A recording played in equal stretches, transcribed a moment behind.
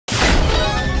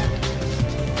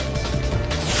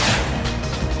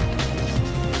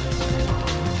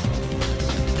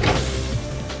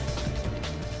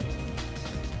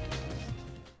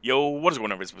Yo, what is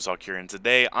going on, everybody? Here, and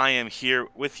today I am here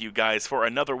with you guys for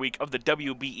another week of the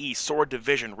WBE Sword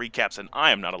Division recaps, and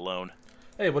I am not alone.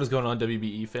 Hey, what is going on,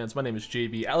 WBE fans? My name is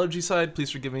JB Allergyside. Please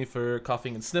forgive me for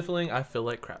coughing and sniffling. I feel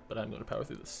like crap, but I'm going to power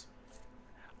through this.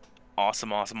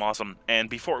 Awesome, awesome, awesome. And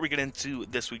before we get into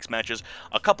this week's matches,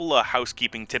 a couple of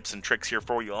housekeeping tips and tricks here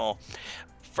for you all.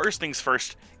 First things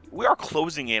first, we are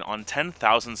closing in on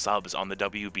 10,000 subs on the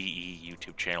WBE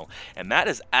YouTube channel, and that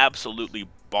is absolutely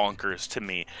bonkers to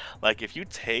me. Like, if you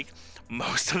take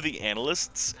most of the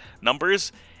analysts'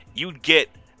 numbers, you'd get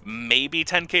maybe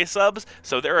 10k subs.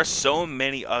 So there are so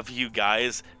many of you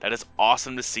guys that is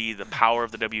awesome to see the power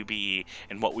of the WBE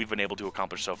and what we've been able to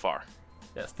accomplish so far.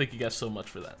 Yes, thank you guys so much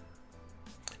for that.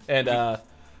 And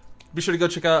be sure to go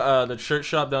check out the shirt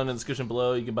shop down in the description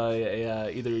below. You can buy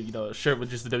either a shirt with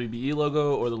just the WBE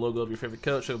logo or the logo of your favorite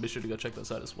coach. So be sure to go check those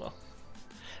out as well.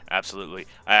 Absolutely.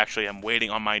 I actually am waiting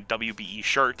on my WBE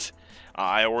shirt.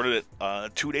 I ordered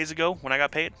it 2 days ago when I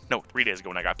got paid. No, 3 days ago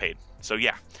when I got paid. So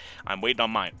yeah, I'm waiting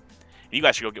on mine. You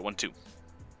guys should go get one too.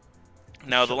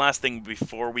 Now, the last thing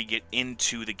before we get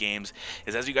into the games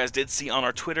is, as you guys did see on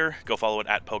our Twitter, go follow it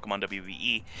at Pokemon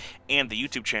WBE, and the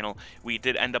YouTube channel, we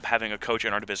did end up having a coach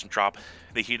in our division drop,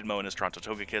 the Heated Mo in his Toronto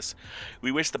Togekiss.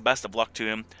 We wish the best of luck to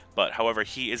him, but however,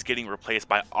 he is getting replaced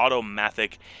by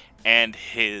Automathic and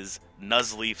his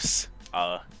Nuzleafs.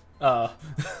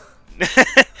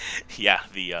 Yeah,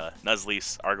 the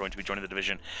Nuzleafs are going to be joining the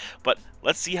division. But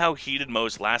let's see how Heated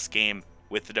Mo's last game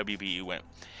with the WBE went.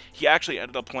 He actually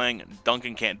ended up playing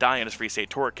Duncan Can't Die in his Free State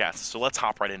Torcast, so let's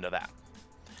hop right into that.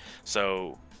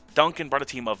 So, Duncan brought a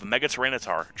team of Mega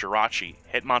Tyranitar, Jirachi,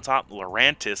 Hitmontop,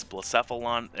 Lurantis,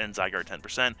 Blacephalon, and Zygarde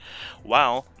 10%,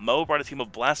 while Mo brought a team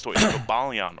of Blastoise,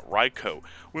 Cobalion, Raikou,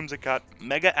 Whimsicott,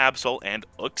 Mega Absol, and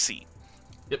Uxie.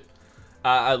 Yep.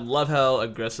 I love how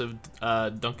aggressive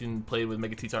Duncan played with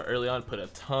Mega T-Tar early on. Put a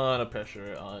ton of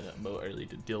pressure on Mo early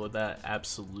to deal with that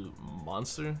absolute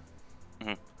monster.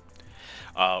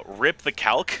 Rip the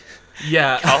Calc.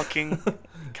 Yeah.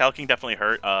 Calking definitely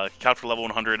hurt. Calc for level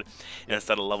 100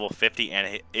 instead of level 50,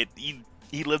 and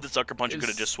he lived the sucker punch and could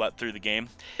have just swept through the game.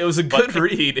 It was a good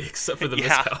read, except for the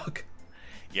yeah. miscalc.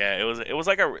 Yeah, it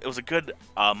was a good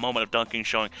moment of Duncan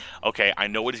showing, okay, I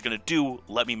know what he's gonna do.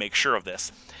 Let me make sure of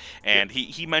this. And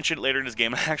he mentioned later in his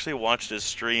game. I actually watched his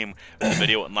stream, the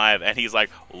video went live, and he's like,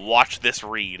 "Watch this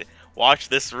read. Watch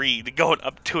this read." Going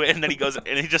up to it, and then he goes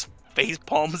and he just face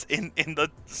palms in the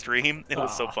stream. It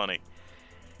was so funny.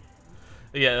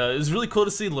 Yeah, it was really cool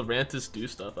to see Lurantis do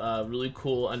stuff. Really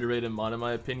cool, underrated mod in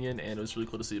my opinion, and it was really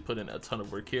cool to see it put in a ton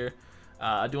of work here.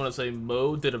 I do want to say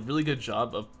Mo did a really good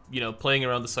job of, playing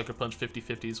around the Sucker Punch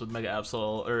 50-50s with Mega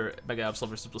Absol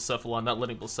versus Blacephalon, not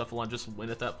letting Blacephalon just win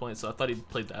at that point. So I thought he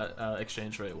played that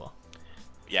exchange very well.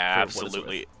 Yeah,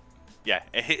 absolutely. Yeah,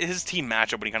 his team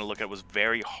matchup, when you kind of look at it, was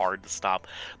very hard to stop.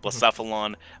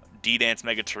 Blacephalon, D-Dance,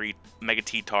 Mega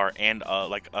T-Tar, and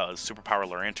Superpower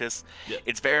Lurantis. Yeah.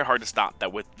 It's very hard to stop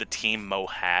that with the team Mo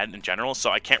had in general,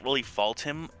 so I can't really fault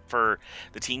him for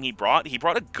the team he brought. He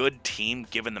brought a good team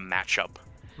given the matchup.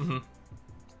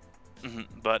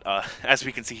 But as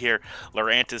we can see here,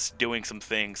 Lurantis doing some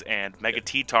things, and Mega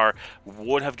T-Tar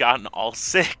would have gotten all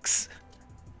 6.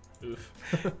 Oof.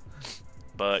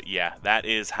 But yeah, that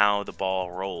is how the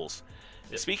ball rolls.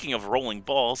 Yep. Speaking of rolling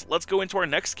balls, let's go into our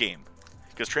next game,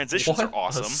 because transitions are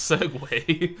awesome. A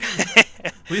segue.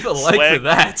 Leave a like for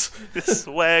that.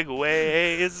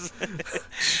 Swagways.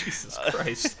 Jesus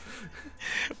Christ.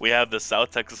 We have the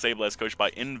South Texas Sableyes coached by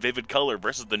In Vivid Color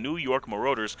versus the New York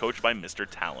Marauders coached by Mr.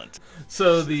 Talent.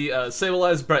 So the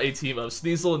Sableyes brought a team of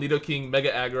Sneasel, Nidoking,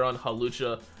 Mega Aggron,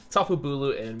 Hawlucha, Tapu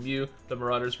Bulu, and Mew. The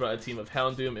Marauders brought a team of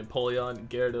Houndoom, Empoleon,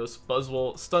 Gyarados,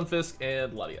 Buzzwole, Stunfisk,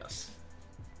 and Latias.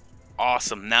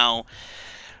 Awesome. Now,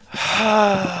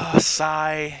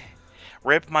 sigh.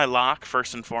 Rip my lock,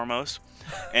 first and foremost.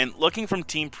 And looking from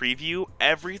team preview,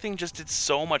 everything just did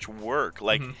so much work.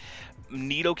 Like,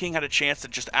 Nidoking had a chance to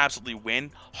just absolutely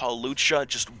win. Hawlucha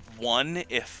just won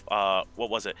if, what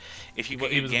was it? If you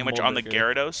could get damage on the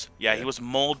Gyarados. Yeah, he was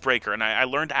Mold Breaker, and I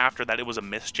learned after that it was a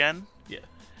misgen. Yeah.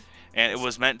 And it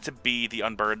was meant to be the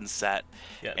Unburdened set.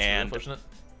 Yeah, it's and unfortunate.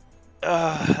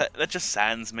 That just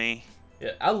saddens me.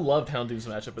 Yeah, I loved Houndoom's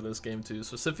matchup in this game too.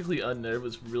 Specifically, Unnerve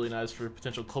was really nice for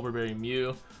potential Colberberry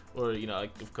Mew, or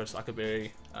of course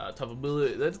Akaberry, Tapu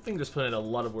Bulu. That thing just put in a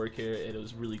lot of work here, and it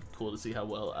was really cool to see how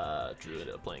well Drew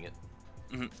ended up playing it.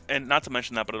 And not to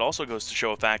mention that, but it also goes to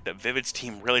show a fact that Vivid's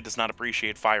team really does not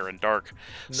appreciate Fire and Dark.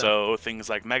 No. So things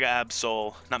like Mega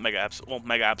Absol,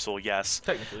 yes,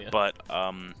 technically, yeah. but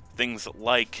things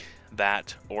like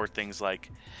that, or things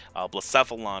like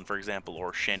Blacephalon, for example,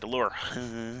 or Chandelure,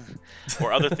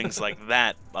 or other things like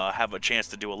that have a chance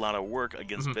to do a lot of work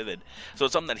against Vivid. So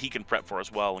it's something that he can prep for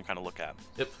as well and kind of look at.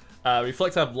 Yep.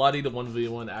 Reflect have Lottie, the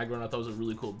 1v1 aggro, I thought was a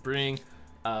really cool bring.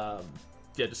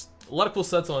 Yeah, just a lot of cool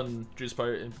sets on Drew's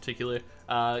part in particular.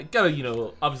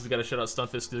 Obviously gotta shout out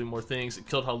Stunfisk doing more things. It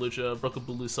killed Halucha, broke a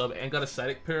Bulu sub, and got a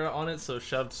static para on it, so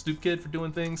shout out to Stoop Kid for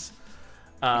doing things.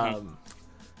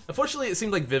 Unfortunately, it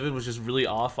seemed like Vivid was just really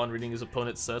off on reading his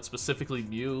opponent's set, specifically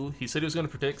Mew. He said he was going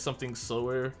to predict something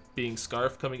slower, being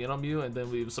Scarf coming in on Mew, and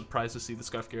then we were surprised to see the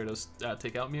Scarf Gyarados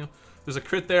take out Mew. There's a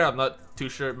crit there. I'm not too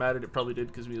sure it mattered. It probably did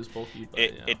because Mew was bulky. But,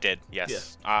 it did,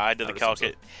 yes. Yeah. I did the calc.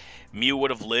 Mew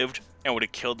would have lived and would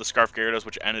have killed the Scarf Gyarados,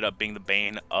 which ended up being the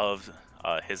bane of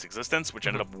his existence, which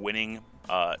ended up winning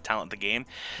talent the game.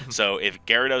 So if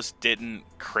Gyarados didn't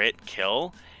crit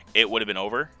kill, it would have been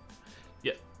over.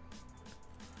 Yeah.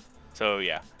 So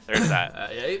yeah, there's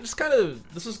that. It just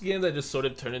this was a game that just sort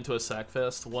of turned into a sack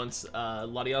fest once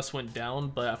Latias went down,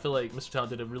 but I feel like Mr.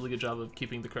 Talent did a really good job of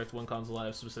keeping the correct one cons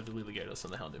alive, specifically the Gyarados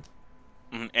and the Houndoom.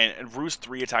 And Roost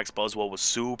 3 attacks Buzzwole was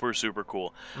super, super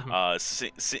cool. I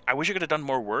wish I could have done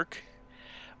more work,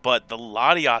 but the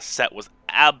Latias set was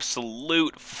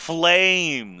absolute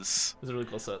flames. It was a really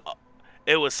cool set.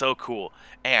 It was so cool.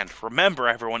 And remember,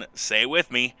 everyone, say it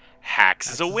with me,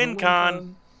 Hacks is a win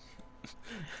con.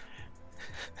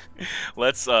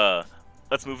 Let's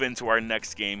move into our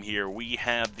next game here. We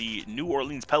have the New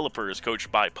Orleans Pelipers,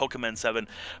 coached by Pokemon7,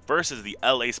 versus the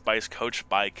LA Spice, coached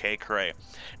by K. Cray.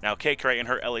 Now, K. Cray and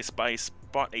her LA Spice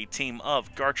brought a team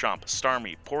of Garchomp,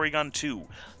 Starmie, Porygon 2,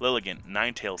 Lilligant,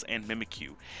 Ninetales, and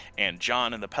Mimikyu. And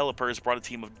John and the Pelipers brought a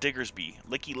team of Diggersby,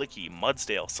 Licky Licky,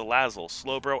 Mudsdale, Salazzle,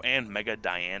 Slowbro, and Mega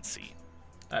Diancie.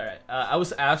 Alright, I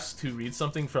was asked to read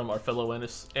something from our fellow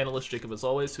analyst Jacob, as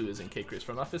always, who is in K-Cray's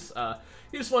front office.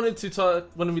 He just wanted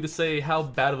me to say how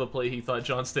bad of a play he thought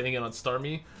John staying in on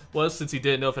Starmie was, since he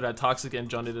didn't know if it had Toxic and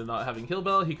John ended up not having Heal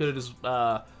Bell. He could have just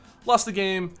lost the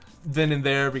game then and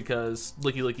there, because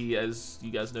Licky Licky, as you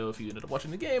guys know if you ended up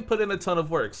watching the game, put in a ton of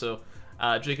work. So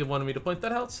Jacob wanted me to point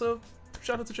that out, so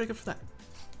shout out to Jacob for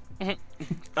that.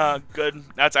 Good.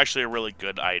 That's actually a really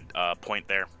good point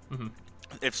there.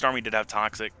 If Starmie did have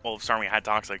Toxic, well, if Starmie had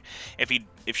Toxic,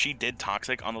 if she did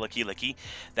Toxic on the Licky Licky,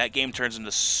 that game turns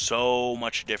into so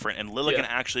much different, and Lilligant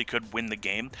actually could win the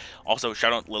game. Also,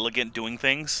 shout out Lilligant doing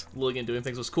things. Lilligant doing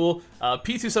things was cool.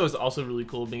 P2 set was also really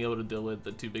cool, being able to deal with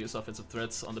the two biggest offensive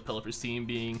threats on the Pelipper's team,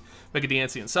 being Mega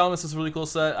Diancie and Salamis is a really cool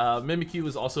set. Mimikyu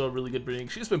was also a really good bring.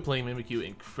 She's been playing Mimikyu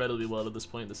incredibly well at this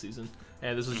point in the season,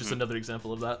 and this was just another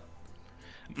example of that.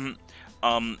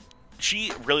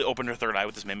 She really opened her third eye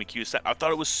with this Mimikyu set. I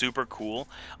thought it was super cool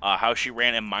how she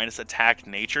ran a minus attack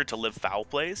nature to live foul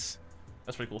plays.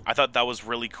 That's pretty cool. I thought that was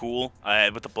really cool.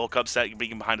 With the bulk up set,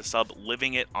 being behind a sub,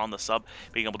 living it on the sub,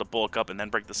 being able to bulk up and then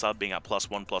break the sub, being at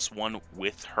 +1/+1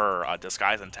 with her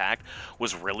disguise intact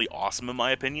was really awesome in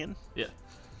my opinion. Yeah.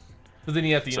 But then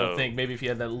you have to think, maybe if you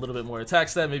had that little bit more attack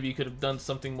stat, maybe you could have done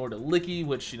something more to Licky,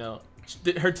 which,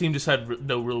 her team just had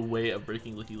no real way of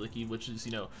breaking Licky Licky, which is,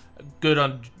 good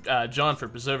on John for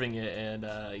preserving it, and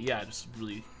just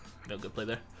really, good play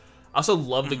there. I also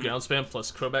love the ground spam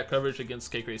plus Crobat coverage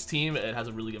against K-Cray's team. It has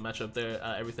a really good matchup there.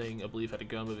 Everything, I believe, had a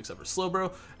ground move except for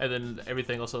Slowbro, and then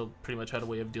everything also pretty much had a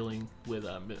way of dealing with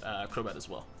Crobat as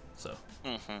well. So,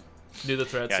 knew the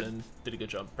threats and did a good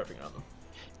job prepping around them.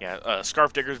 Yeah,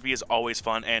 Scarf Diggersby is always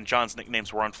fun, and John's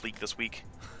nicknames were on fleek this week.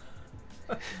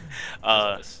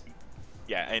 Nice.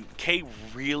 Yeah, and K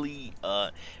really,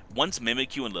 once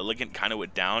Mimikyu and Lilligant kind of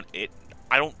went down,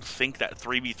 I don't think that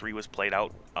 3v3 was played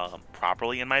out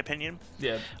properly, in my opinion.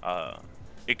 Yeah.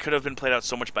 It could have been played out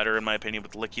so much better, in my opinion,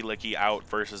 with Licky Licky out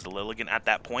versus the Lilligant at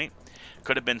that point.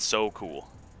 Could have been so cool.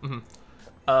 It's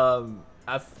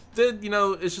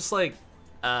just like,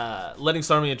 letting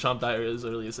Starmie and Chomp die as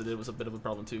early as it did was a bit of a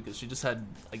problem too, because she just had,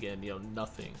 again,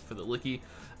 nothing for the Licky.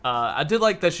 I did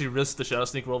like that she risked the Shadow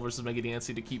Sneak roll versus Mega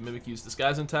Diancie to keep Mimikyu's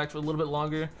disguise intact for a little bit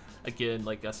longer. Again,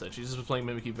 like I said, she's just been playing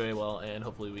Mimikyu very well, and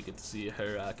hopefully we get to see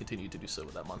her continue to do so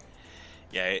with that mon.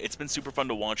 Yeah, it's been super fun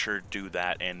to watch her do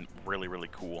that, and really, really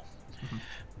cool.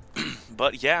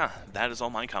 But yeah, that is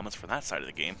all my comments for that side of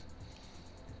the game.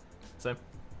 Same.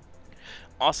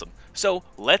 Awesome. So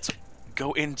let's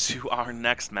go into our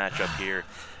next matchup here.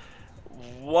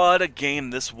 What a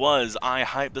game this was. I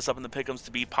hyped this up in the pick'ems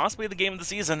to be possibly the game of the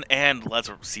season, and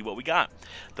let's see what we got.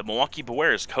 The Milwaukee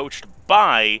Bears, coached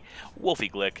by Wolfie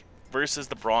Glick, versus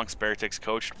the Bronx Beartics,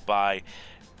 coached by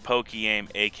Pokeaim,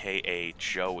 aka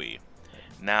Joey.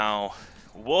 Now,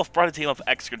 Wolf brought a team of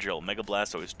Excadrill, Mega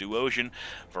Blastoise, Duosion,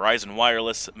 Verizon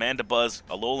Wireless, Mandibuzz,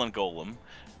 Alolan Golem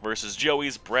versus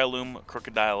Joey's Breloom,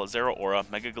 Crocodile, Zeraora,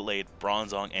 Mega Gallade,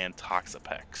 Bronzong, and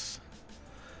Toxapex.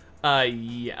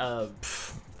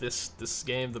 This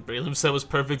game, the Breloom set was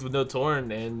perfect with no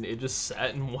Torn, and it just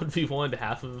sat in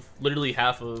 1v1 literally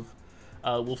half of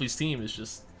Wolfie's team. Is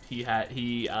just he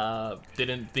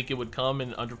didn't think it would come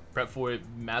and under prep for it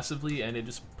massively, and it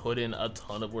just put in a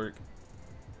ton of work.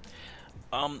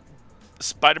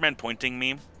 Spider-Man pointing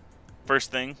meme,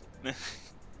 first thing.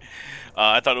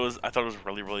 I thought it was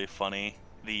really funny.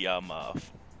 The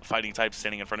fighting types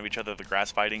standing in front of each other, the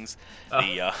grass fightings,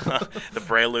 the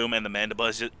Breloom and the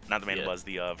Mandibuzz, not the Mandibuzz,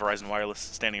 the Verizon Wireless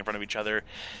standing in front of each other.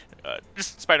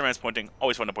 Just Spider-Man's pointing.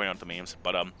 Always fun to point out the memes.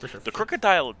 But the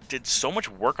Crocodile did so much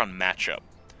work on matchup.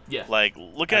 Yeah. Like,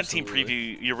 looking at team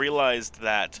preview, you realized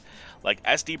that, like,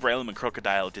 SD, Breloom, and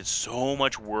Crocodile did so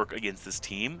much work against this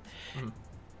team. Mm-hmm.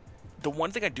 The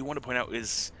one thing I do want to point out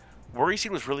is Worry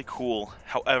Seed was really cool.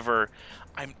 However,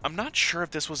 I'm not sure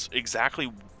if this was exactly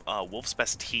Wolf's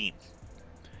best team.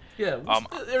 Yeah,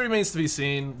 it remains to be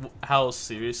seen how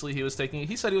seriously he was taking it.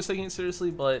 He said he was taking it seriously,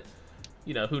 but,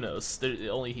 you know, who knows?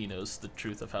 Only he knows the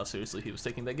truth of how seriously he was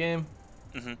taking that game.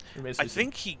 Mm-hmm. I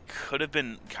think he could have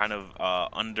been kind of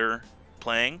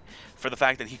underplaying for the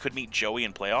fact that he could meet Joey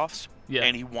in playoffs,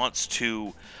 and he wants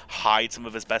to hide some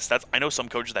of his best stats. I know some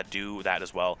coaches that do that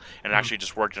as well, and it actually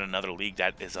just worked in another league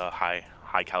that is a high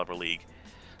caliber league.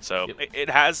 So it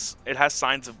has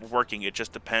signs of working. It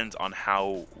just depends on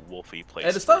how Wolfie plays.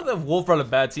 And it's not that Wolf brought a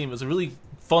bad team. It was a really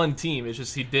fun team. It's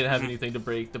just he didn't have anything to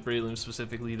break the Breloom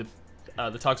specifically. The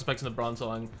Toxapex and the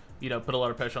Bronzong, you know, put a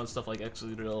lot of pressure on stuff like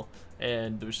Excadrill,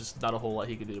 and there was just not a whole lot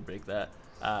he could do to break that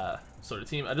sort of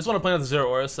team. I just want to point out the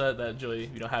Zeraora set that Joey,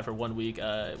 you know, had for 1 week.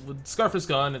 With Scarf is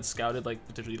gone and scouted, like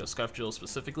potentially, you know, Scarf Drill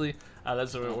specifically, that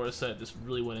Zeraora set just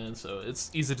really went in. So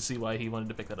it's easy to see why he wanted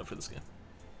to pick that up for this game.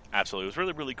 Absolutely. It was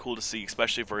really, really cool to see,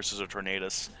 especially versus a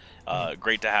Tornadus.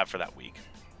 Great to have for that week.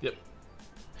 Yep.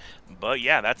 But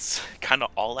yeah, that's kind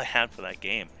of all I had for that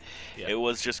game. Yep. It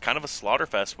was just kind of a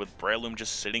slaughterfest with Breloom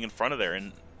just sitting in front of there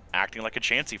and acting like a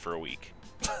Chansey for a week.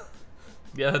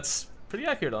 Yeah, that's pretty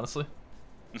accurate, honestly.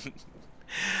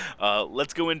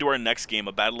 Let's go into our next game,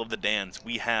 a Battle of the Dans.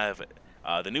 We have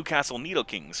the Newcastle Needle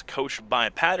Kings, coached by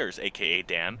Patters, a.k.a.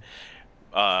 Dan.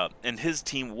 And his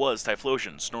team was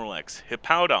Typhlosion, Snorlax,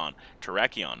 Hippowdon,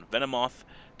 Terrakion, Venomoth,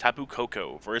 Tapu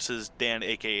Koko versus Dan,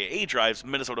 aka A-Drive's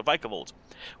Minnesota Vikavolt,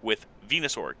 with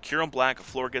Venusaur, Kyurem Black,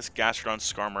 Florges, Gastrodon,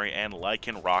 Skarmory, and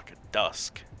Lycanroc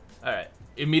Dusk. Alright,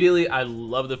 immediately I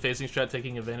love the facing strat.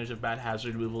 Taking advantage of bad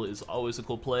hazard removal is always a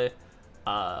cool play.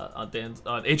 On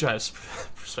A-Drive's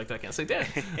perspective, I can't say Dan.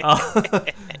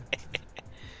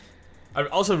 I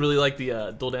also really like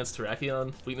the Dual Dance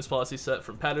Terrakion weakness policy set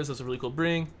from Patters. That's a really cool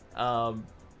bring.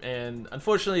 And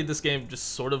unfortunately, this game just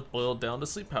sort of boiled down to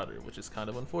Sleep Powder, which is kind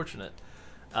of unfortunate.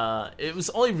 It was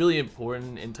only really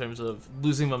important in terms of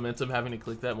losing momentum, having to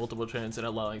click that multiple turns, and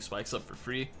allowing spikes up for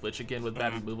free, which again with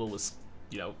bad removal was,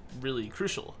 you know, really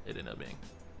crucial. It ended up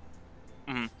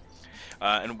being.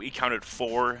 And we counted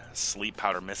 4 Sleep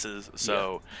Powder misses,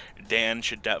 so Dan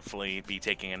should definitely be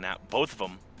taking a nap. Both of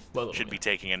them should be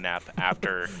taking a nap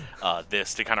after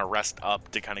this to kind of rest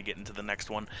up to kind of get into the next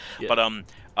one. Yeah.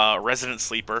 But Resident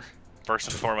Sleeper, first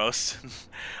and foremost.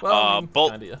 Well,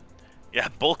 Bulk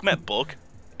met Bulk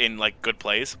in like good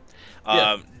plays.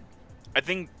 I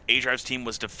think A-Drive's team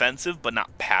was defensive but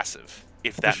not passive,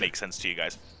 if that makes sense to you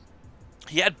guys.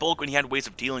 He had Bulk and he had ways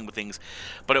of dealing with things,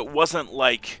 but it wasn't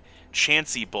like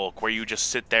Chansey Bulk where you just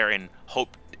sit there and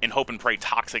hope and pray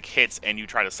toxic hits and you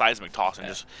try to seismic toss and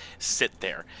just sit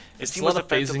there. His team was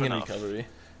defensive enough. Recovery.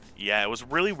 Yeah, it was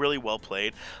really, really well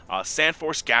played.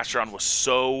 Sandforce Gastrodon was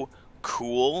so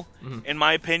cool, in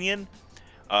my opinion.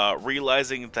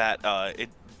 Realizing that it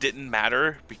didn't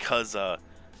matter because of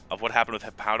what happened with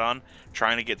Hippowdon.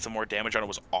 Trying to get some more damage on it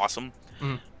was awesome.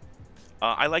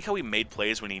 I like how he made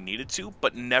plays when he needed to,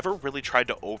 but never really tried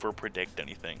to over-predict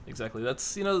anything. Exactly.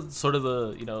 That's, you know, sort of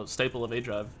the, you know, staple of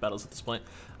A-Drive battles at this point.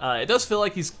 It does feel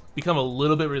like he's become a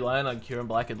little bit reliant on Kyurem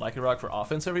Black and Lycanroc for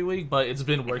offense every week, but it's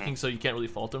been working, so you can't really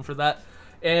fault him for that.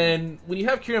 And when you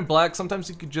have Kyurem Black, sometimes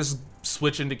you could just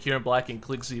switch into Kyurem Black and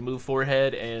click Z move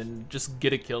forehead and just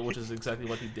get a kill, which is exactly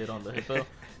what he did on the Hippo,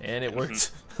 and it worked.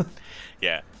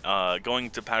 Yeah, going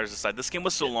to Patter's side, this game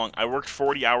was so long. I worked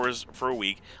 40 hours for a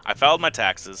week. I filed my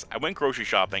taxes. I went grocery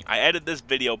shopping. I edited this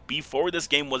video before this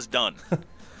game was done.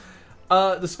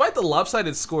 Despite the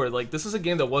lopsided score, like, this is a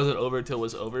game that wasn't over until it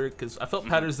was over, because I felt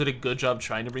Patters did a good job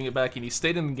trying to bring it back, and he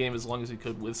stayed in the game as long as he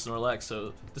could with Snorlax,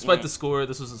 so despite the score,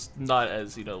 this was not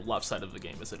as, lopsided of a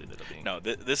game as it ended up being. No,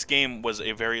 this game was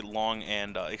a very long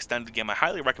and extended game. I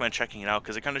highly recommend checking it out,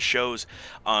 because it kind of shows,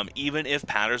 even if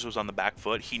Patters was on the back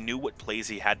foot, he knew what plays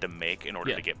he had to make in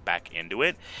order to get back into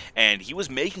it, and he was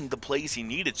making the plays he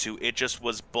needed to. It just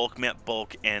was bulk met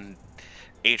bulk, and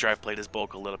A-Drive played his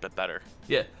bulk a little bit better.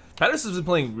 Yeah. Patters has been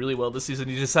playing really well this season.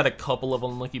 He just had a couple of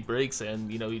unlucky breaks,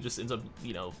 and he just ends up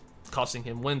costing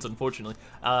him wins, unfortunately.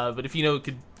 But if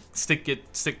could stick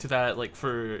to that like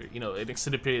for an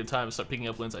extended period of time and start picking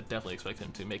up wins, I definitely expect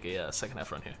him to make a second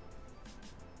half run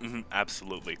here.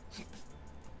 Absolutely.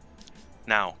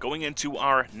 Now, going into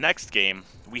our next game,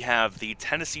 we have the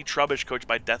Tennessee Trubbish, coached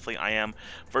by Deathly IM,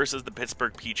 versus the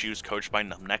Pittsburgh Pichus, coached by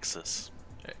Nexus.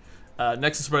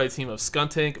 Nexus brought a team of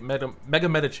Skuntank, Mega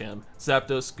Medicham,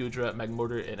 Zapdos, Gudra,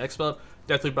 Magmortar, and Exploud.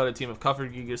 Deathly brought a team of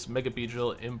Coffergigas, Mega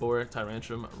Beedrill, Imbor,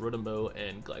 Tyrantrum, Rotombo,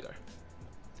 and Gligar.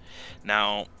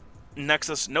 Now,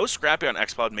 Nexus, no Scrappy on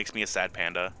Exploud makes me a sad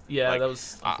panda. Yeah, that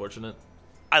was unfortunate.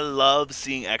 I love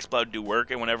seeing Exploud do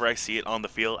work, and whenever I see it on the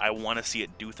field, I want to see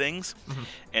it do things.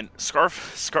 And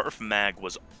Scarf Mag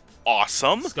was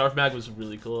awesome. Scarf Mag was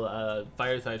really cool.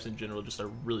 Fire types in general just are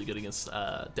really good against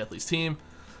Deathly's team.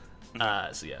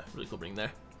 So yeah, really cool bring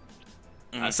there.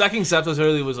 Sacking Zapdos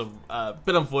early was a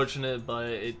bit unfortunate, but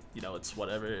it's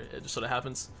whatever. It just sort of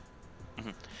happens.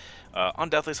 On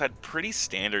Deathly's side, pretty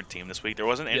standard team this week. There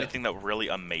wasn't anything that really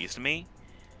amazed me.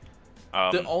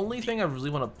 The only thing I really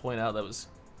want to point out that was,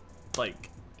 like,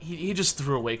 he just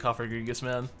threw away Coffergigas,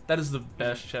 man. That is the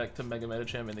best check to Mega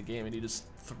Medicham in the game, and he just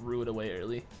threw it away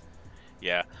early.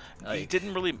 Yeah, he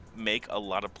didn't really make a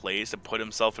lot of plays to put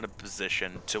himself in a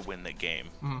position to win the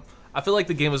game. I feel like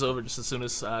the game was over just as soon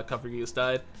as Coffergigas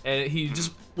died, and he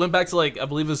just went back to, like, I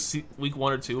believe it was week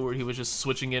 1 or 2 where he was just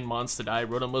switching in Mons to die.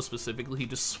 Rotombo specifically, he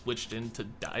just switched in to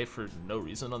die for no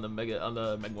reason on the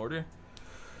Magmortar.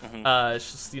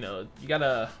 It's just you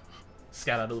gotta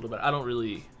scout out a little bit. I don't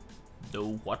really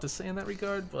know what to say in that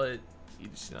regard, but you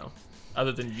just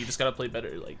other than you just gotta play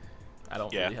better. Like, I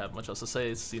don't really have much else to say.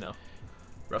 It's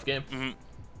rough game.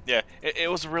 Yeah, it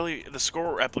was really, the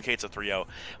score replicates a 3-0.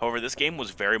 However, this game was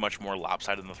very much more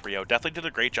lopsided than the 3-0. Definitely did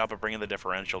a great job of bringing the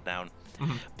differential down.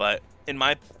 But in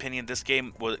my opinion, this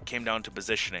game came down to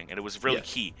positioning, and it was really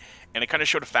key. And it kind of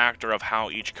showed a factor of how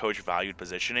each coach valued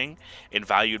positioning and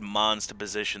valued Mons to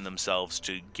position themselves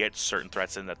to get certain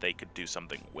threats in that they could do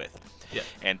something with.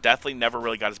 And Deathly never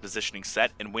really got his positioning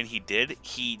set, and when he did,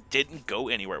 he didn't go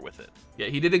anywhere with it. Yeah,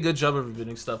 he did a good job of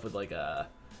reviewing stuff with, like,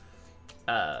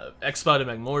 Exploud and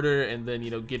Magmortar, and then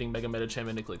getting Mega Medicham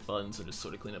in to click buttons and just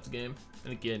sort of clean up the game.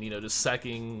 And again, just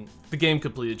sacking the game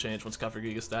completely changed once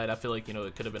Coffergigas died. I feel like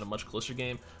it could have been a much closer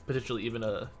game, potentially even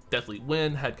a Deathly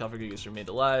win had Coffergigas remained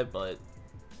alive. But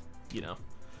you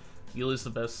lose the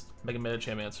best Mega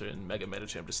Medicham answer, and Mega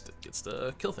Medicham just gets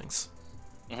to kill things.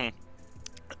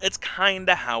 It's kind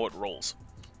of how it rolls.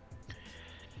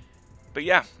 But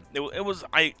yeah, it was.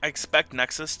 I expect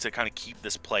Nexus to kind of keep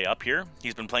this play up here.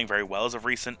 He's been playing very well as of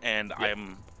recent, and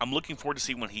I'm looking forward to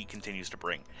see what he continues to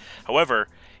bring. However,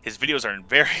 his videos are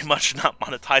very much not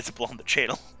monetizable on the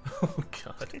channel. Oh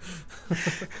god.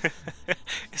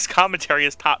 His commentary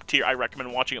is top tier. I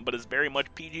recommend watching it, but it's very much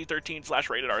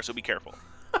PG-13/rated R, so be careful.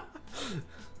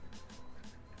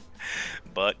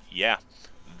 But yeah.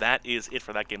 That is it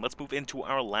for that game. Let's move into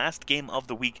our last game of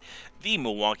the week, the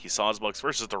Milwaukee Sawsbucks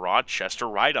versus the Rochester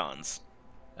Rhydons.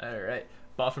 Alright.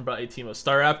 Boffin brought a team of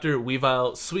Staraptor,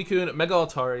 Weavile, Suicune, Mega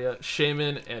Altaria,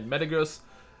 Shaman, and Metagross.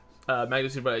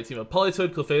 Magnitude brought a team of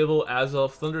Politoed, Clefable,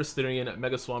 Azelf, Thundurus Therian,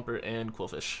 Mega Swampert, and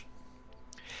Quillfish.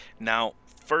 Now,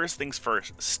 first things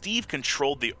first, Steve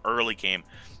controlled the early game,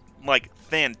 like,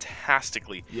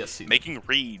 fantastically. Yes, he did. Making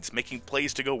reads, making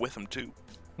plays to go with him, too.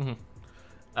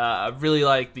 I really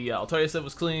like the Altaria set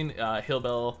was clean.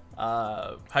 Hillbell,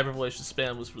 Hypervolation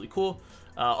spam was really cool.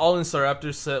 All-in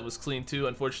Staraptor set was clean too.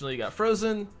 Unfortunately, he got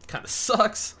frozen. Kind of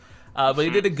sucks. But he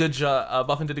did a good job.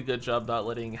 Buffin did a good job not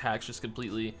letting Hacks just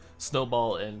completely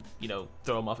snowball and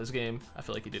throw him off his game. I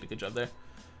feel like he did a good job there.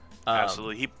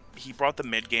 Absolutely. He brought the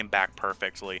mid game back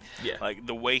perfectly. Yeah. Like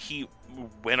the way he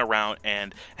went around,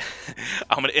 and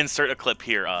I'm gonna insert a clip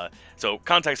here. So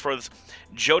context for this,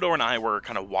 Jodo and I were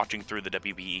kind of watching through the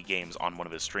WBE games on one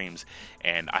of his streams,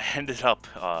 and I ended up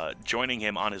joining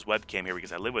him on his webcam here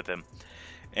because I live with him.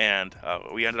 And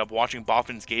we ended up watching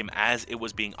Boffin's game as it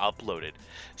was being uploaded.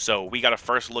 So we got a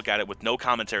first look at it with no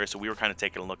commentary, so we were kind of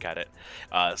taking a look at it.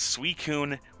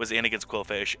 Suicune was in against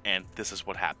Quillfish, and this is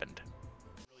what happened.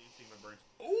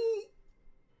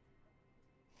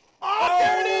 Oh,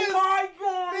 there it is! my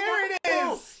god! There it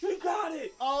is! He got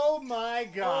it! Oh my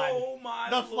god. Oh my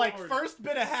The lord. first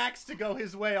bit of hacks to go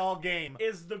his way all game.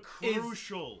 Is the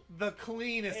crucial. The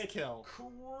cleanest It's kill.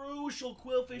 crucial.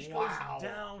 Quillfish Wow. goes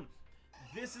down.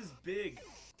 This is big.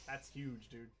 That's huge,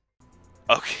 dude.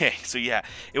 Okay, so yeah,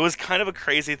 it was kind of a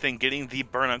crazy thing. Getting the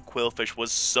burnout Quillfish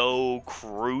was so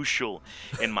crucial,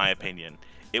 in my opinion.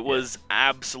 It was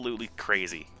absolutely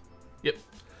crazy. Yep.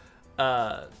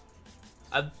 A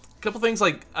couple things,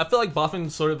 like, I feel like Boffin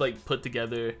sort of like put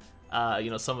together,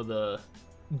 some of the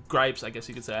gripes, I guess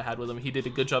you could say, I had with him. He did a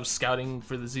good job scouting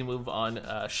for the Z move on did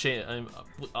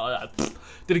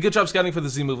a good job scouting for the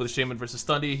Z move with Shaman versus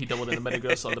Thundy. He doubled into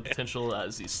Metagross on the potential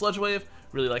Z Sludge Wave.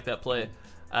 Really liked that play.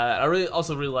 I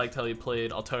also really liked how he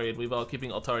played Altaria and Weavile.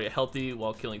 Keeping Altaria healthy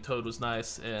while killing Toad was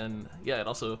nice, and yeah, it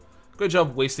also great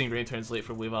job wasting rain turns late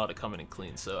for Weavile to come in and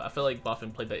clean. So I feel like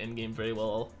Boffin played that end game very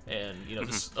well, and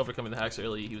just overcoming the hacks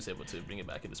early, he was able to bring it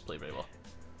back into play very well.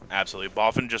 Absolutely.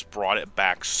 Boffin just brought it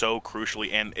back so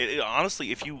crucially, and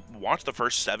honestly, if you watch the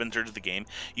first 7 turns of the game,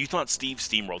 you thought Steve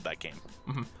steamrolled that game.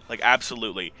 Like,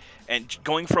 absolutely. And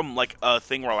going from, like, a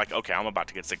thing where, like, okay, I'm about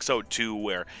to get 6-0 to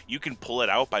where you can pull it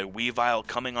out by Weavile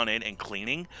coming on in and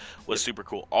cleaning was super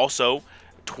cool. Also,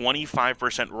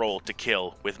 25% roll to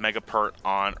kill with Mega Pert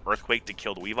on Earthquake to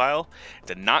kill the Weavile.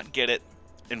 Did not get it,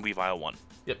 and Weavile won.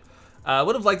 Yep. I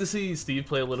would have liked to see Steve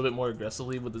play a little bit more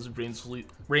aggressively with his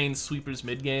Rain Sweepers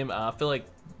mid-game. I feel like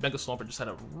Mega Swampert just had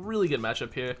a really good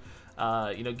matchup here.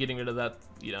 Getting rid of that,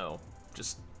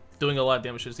 just doing a lot of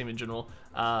damage to his team in general.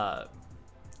 I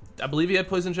believe he had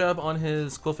Poison Jab on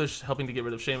his Quillfish, helping to get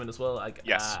rid of Shaman as well.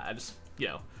 Yes.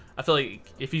 I feel like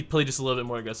if he played just a little bit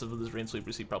more aggressive with his Rain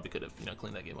Sweepers, he probably could have,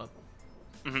 cleaned that game up.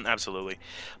 Absolutely.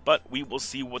 But we will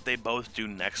see what they both do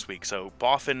next week. So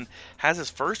Boffin has his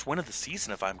first win of the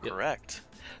season, if I'm correct.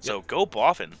 So go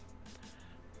Boffin.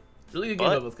 Really good game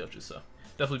by both coaches, so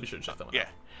definitely be sure to check that one out. Yeah,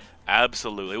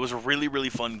 absolutely. It was a really, really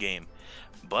fun game.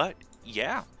 But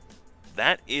yeah,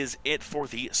 that is it for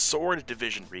the Sword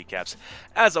Division recaps.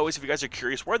 As always, if you guys are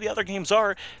curious where the other games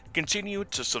are, continue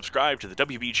to subscribe to the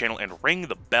WBE channel and ring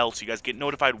the bell so you guys get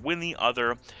notified when the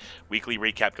other weekly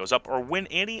recap goes up or when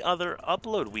any other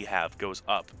upload we have goes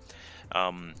up.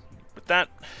 With that,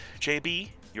 JB,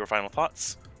 your final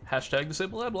thoughts? Hashtag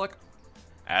disable adblock.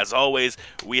 As always,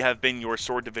 we have been your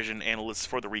Sword Division analysts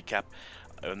for the recap.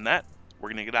 Other than that, we're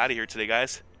going to get out of here today,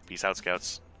 guys. Peace out,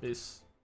 Scouts. Peace.